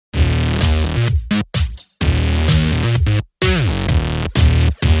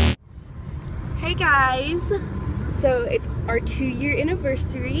guys, so it's our 2-year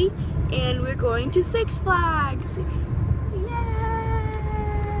anniversary and we're going to Six Flags. Yay!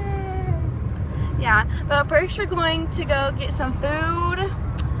 Yeah, but first we're going to go get some food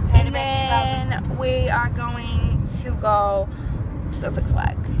and then we are going to go to Six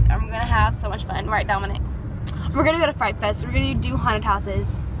Flags and we're gonna have so much fun, right, Dominic? We're gonna go to Fright Fest. We're gonna do haunted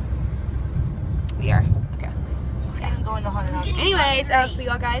houses. We are. Okay. I'm going to haunted houses. Anyways, I'll see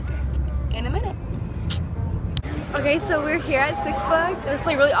y'all guys in a minute. Okay, so we're here at Six Flags, and it's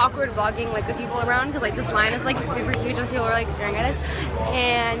like really awkward vlogging like the people around because like this line is like super huge and people are like staring at us.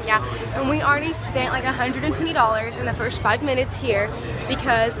 And yeah, and we already spent like $120 in the first 5 minutes here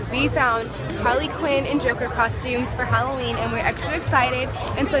because we found Harley Quinn and Joker costumes for Halloween and we're extra excited.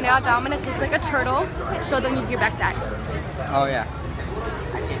 And so now Dominic looks like a turtle. Show them your backpack. Oh yeah.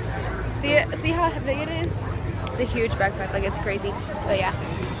 See it? See how big it is? It's a huge backpack, like it's crazy. So yeah,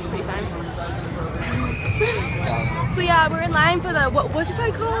 it's pretty fun. So yeah, we're in line for the what's this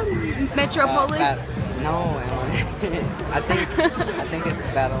one called? Metropolis. No, I think it's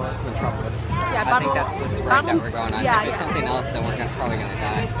Battle of Metropolis. Yeah, I think that's this ride that we're going on. Yeah, if it's something else, then we're probably gonna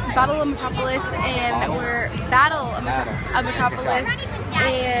die. Battle of Metropolis, and we're Battle of Metropolis,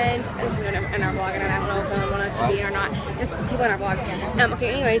 and this is in our vlog, and I don't know if I want it to be or not. This is people in our vlog.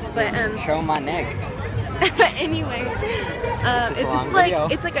 Okay, anyways, but show my neck. But anyways,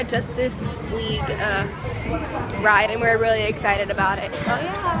 it's like a Justice League ride, and we're really excited about it. So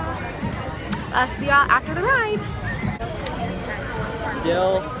yeah, see y'all after the ride.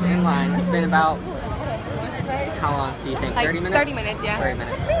 Still in line. It's been about how long do you think? Like 30 minutes? 30 minutes, yeah. 30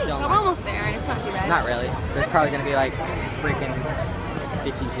 minutes. Still in I'm line. almost there, and it's not too bad. Not really. There's probably gonna be like freaking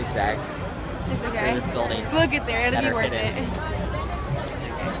 50 zigzags It's okay. through this building. We'll get there. It'll be worth it.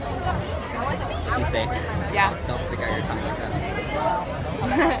 You say? Yeah. Don't stick out your tongue like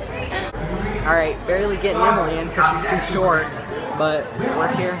that. Alright, barely getting Emily in because she's too short, but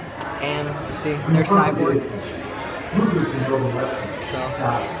we're here, and you see, there's Cyborg. So,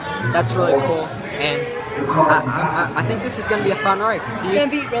 that's really cool, and I think this is going to be a fun ride. It's going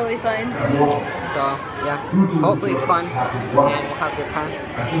to be really fun. So, yeah, hopefully it's fun, and we'll have a good time.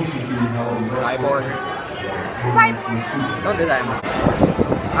 Cyborg. Don't do that anymore.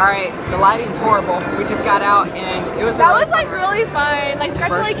 Alright, the lighting's horrible. We just got out and it was like really fun. Like we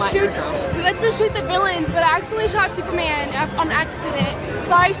got to shoot the villains, but I accidentally shot Superman on accident.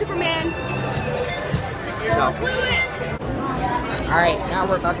 Sorry, Superman. Alright, now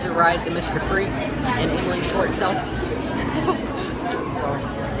we're about to ride the Mr. Freeze and Emily's short self. So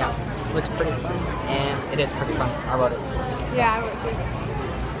yeah, looks pretty fun. And it is pretty fun. I wrote it. Yeah, I wrote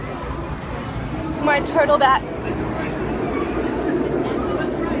it. My turtle bat.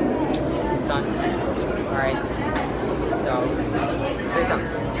 Alright, so say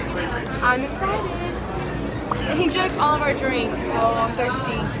something. I'm excited. And he drank all of our drinks, so I'm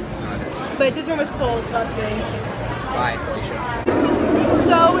thirsty. But this room is cold, so that's good. Bye, Felicia.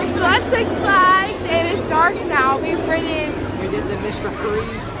 So we're still at Six Flags, and it's dark now. We did the Mr.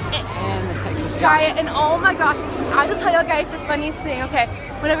 Freeze and the Texas Giant, and oh my gosh, I have to tell you guys the funniest thing. Okay,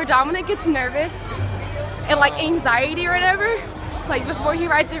 whenever Dominic gets nervous and like anxiety or whatever, like before he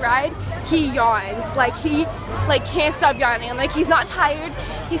rides a ride, he yawns. Like he can't stop yawning. Like he's not tired.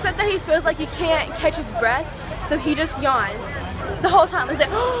 He said that he feels like he can't catch his breath, so he just yawns the whole time. Like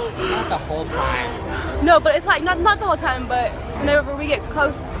not the whole time. No, but it's like not the whole time. But whenever we get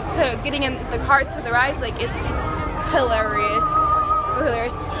close to getting in the carts for the rides, like it's hilarious.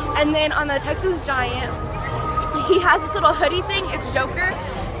 And then on the Texas Giant, he has this little hoodie thing. It's Joker,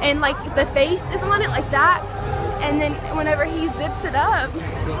 and like the face is on it like that. And then whenever he zips it up,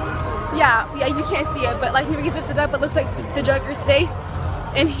 yeah, you can't see it, but like whenever he zips it up, it looks like the Joker's face.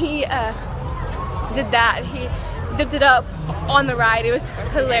 And he did that. He zipped it up on the ride. It was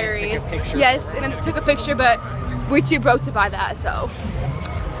hilarious. Yes, and I took a picture, but we're too broke to buy that, so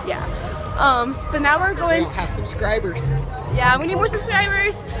yeah. But now we're going. We don't have subscribers. Yeah, we need more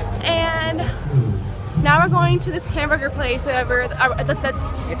subscribers, and now we're going to this hamburger place, whatever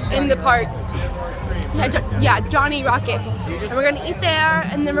that's in the park. Yeah, Johnny Rocket. And we're gonna eat there,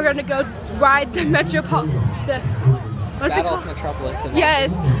 and then we're gonna go ride the Battle of Metropolis.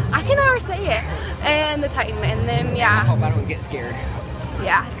 Yes, I can never say it. And the Titan, and then yeah. I hope I don't get scared.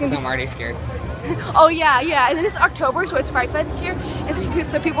 Yeah, because I'm already scared. Oh yeah, and then it's October, so it's Fright Fest here, and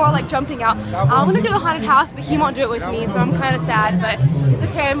so people are like jumping out. I want to do a haunted house, but he won't do it with me, so I'm kind of sad, but it's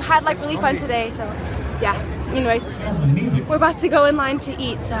okay. I had like really fun today, so yeah. Anyways, we're about to go in line to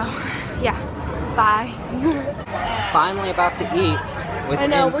eat, so yeah. Bye. Finally about to eat with I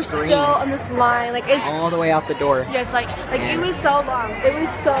know, M we're Scream still on this line. Like it's all the way out the door. yes, like it was so long. It was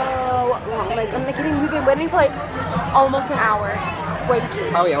so long. Like I'm not kidding. We've been waiting for like almost an hour.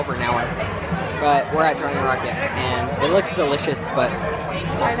 Waiting. Probably over an hour. But we're at Johnny Rocket and it looks delicious, but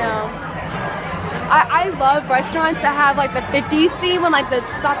I know. I love restaurants that have like the 50s theme and like the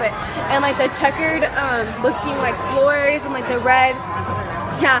and like the checkered looking like floors and like the red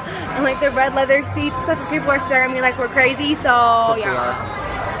and like the red leather seats and stuff, and people are staring at me like we're crazy, so we are.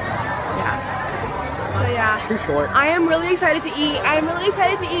 So yeah. Too short. I am really excited to eat.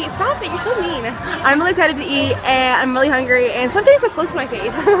 Stop it, you're so mean. I'm really excited to eat and I'm really hungry and something's so close to my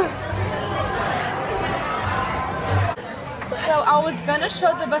face. So I was gonna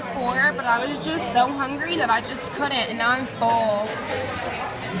show the before, but I was just so hungry that I just couldn't, and now I'm full.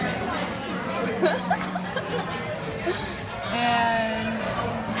 And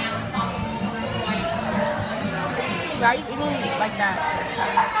why are you eating like that?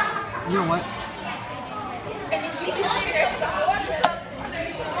 You know what?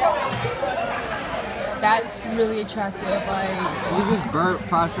 That's really attractive. Like You just burped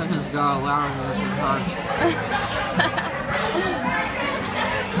 5 seconds ago louder than this entire.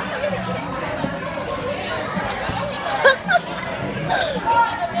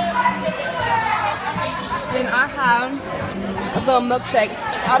 then I have a little milkshake.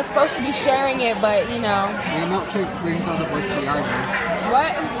 I was supposed to be sharing it, but you know. Your milkshake brings all the boys to the yard.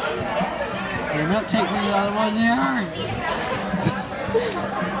 What? Your milkshake brings all the boys to the yard.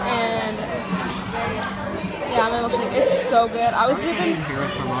 And yeah, my milkshake, it's so good. I was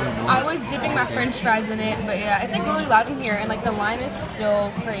dipping my French fries in it, but yeah, it's like really loud in here, and like the line is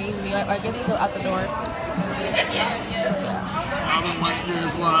still crazy. Like it's still out the door. Yeah. I've been waiting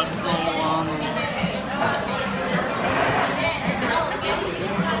this line so long.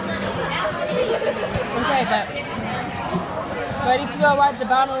 Okay, but ready to go ride the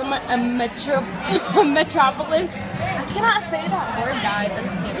Battle of Metropolis? I cannot say that word, guys. I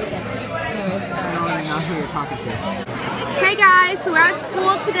just can't. Anyways, I know who you're talking to. hey guys, so we're at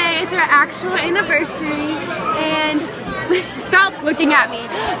school today. It's our actual anniversary, and stop looking at me.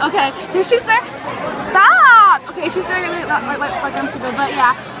 Okay, she's there. Stop. Okay, she's staring at me like I'm stupid. But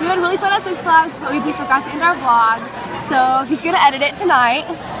yeah, we had really fun at Six Flags, but we forgot to end our vlog. So he's gonna edit it tonight.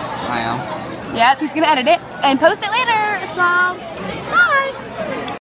 I am. Yep, he's gonna edit it and post it later. So